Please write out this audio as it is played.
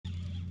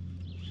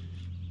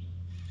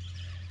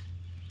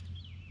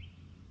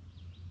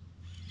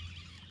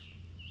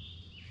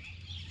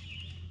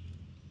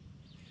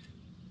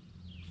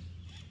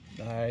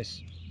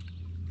Nice.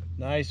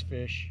 Nice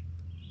fish.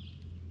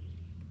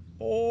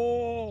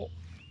 Oh.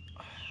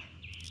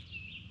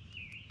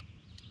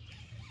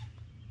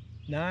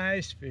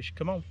 Nice fish.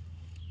 Come on.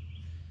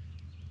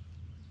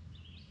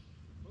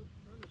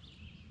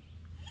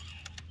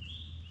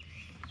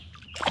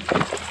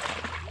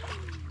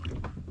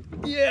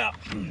 Yeah.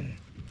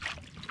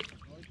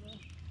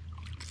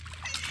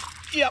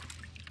 Yep.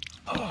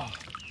 Oh.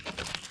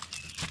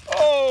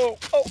 Oh,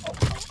 oh, oh,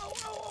 oh,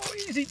 oh, oh,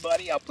 easy,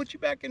 buddy. I'll put you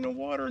back in the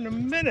water in a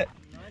minute.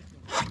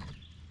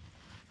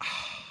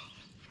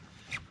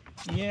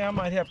 Yeah, I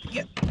might have to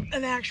get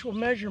an actual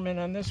measurement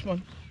on this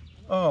one.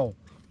 Oh,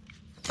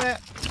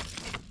 fat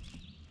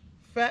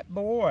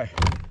boy.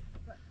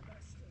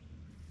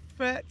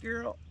 Fat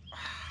girl.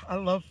 I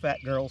love fat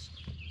girls.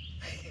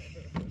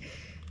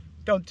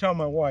 Don't tell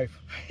my wife.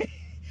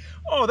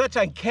 Oh, that's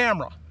on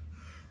camera.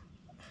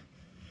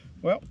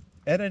 Well,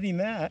 editing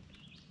that.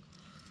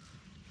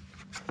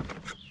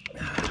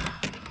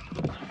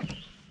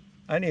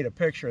 I need a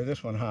picture of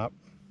this one, Hop.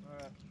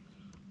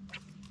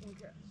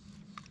 Okay.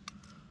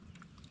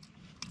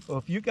 Well,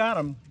 if you got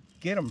them,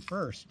 get them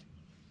first.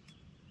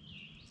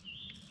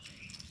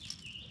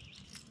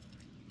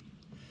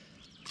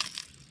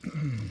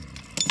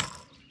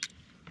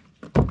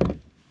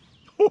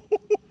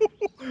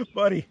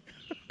 Buddy,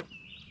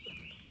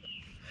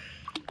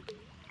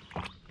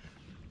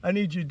 I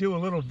need you to do a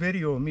little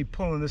video of me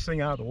pulling this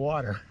thing out of the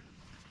water.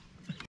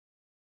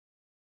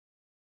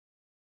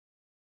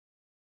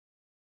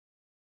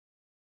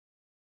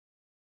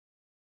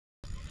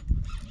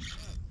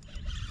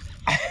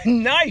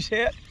 Nice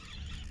hit.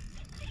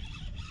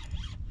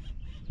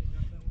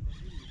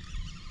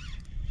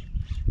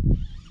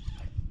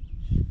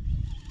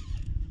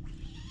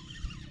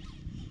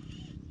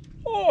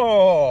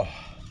 Oh,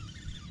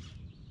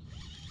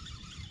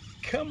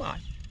 come on.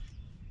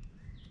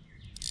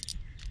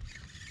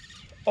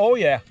 Oh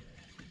yeah.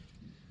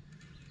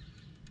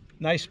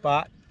 Nice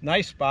spot.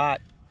 Nice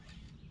spot.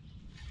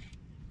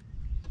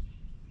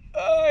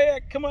 Oh yeah,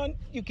 come on.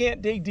 You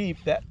can't dig deep.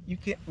 That you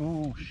can't.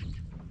 Ooh,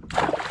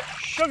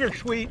 sugar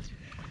sweet.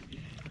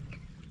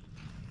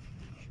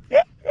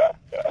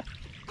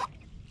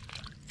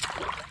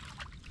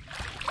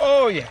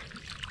 Oh yeah.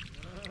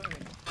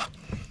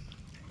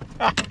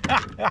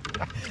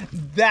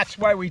 That's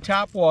why we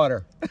top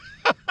water.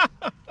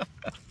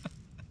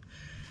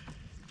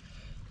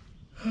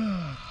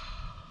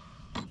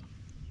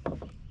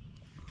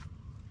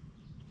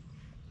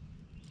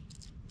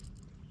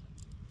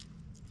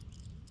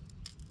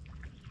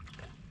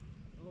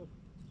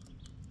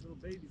 Little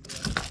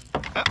babies.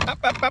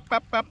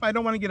 Up. I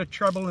don't want to get a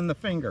trouble in the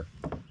finger.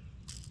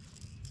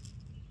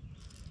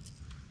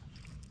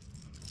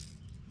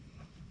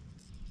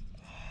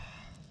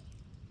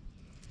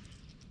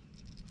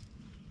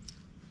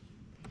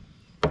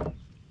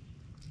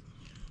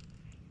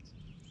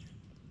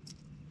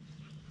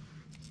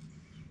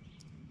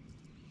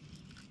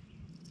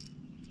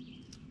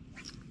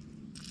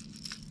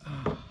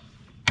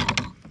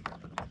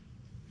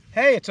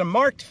 Hey, it's a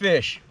marked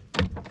fish.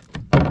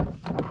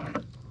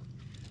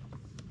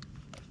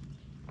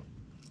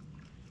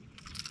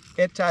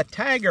 It's a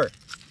tiger.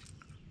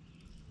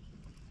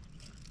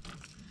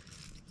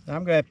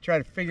 I'm going to have to try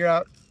to figure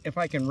out if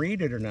I can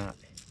read it or not.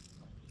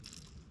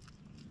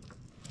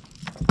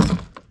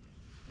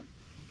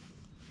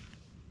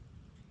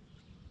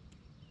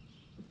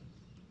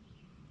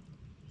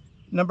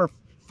 Number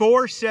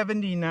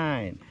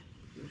 479.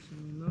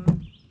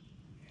 479.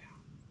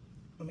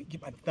 Let me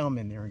get my thumb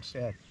in there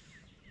instead.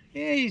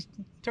 Yeah, he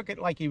took it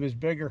like he was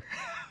bigger.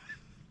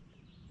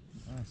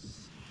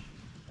 Nice.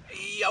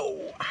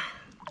 Yo!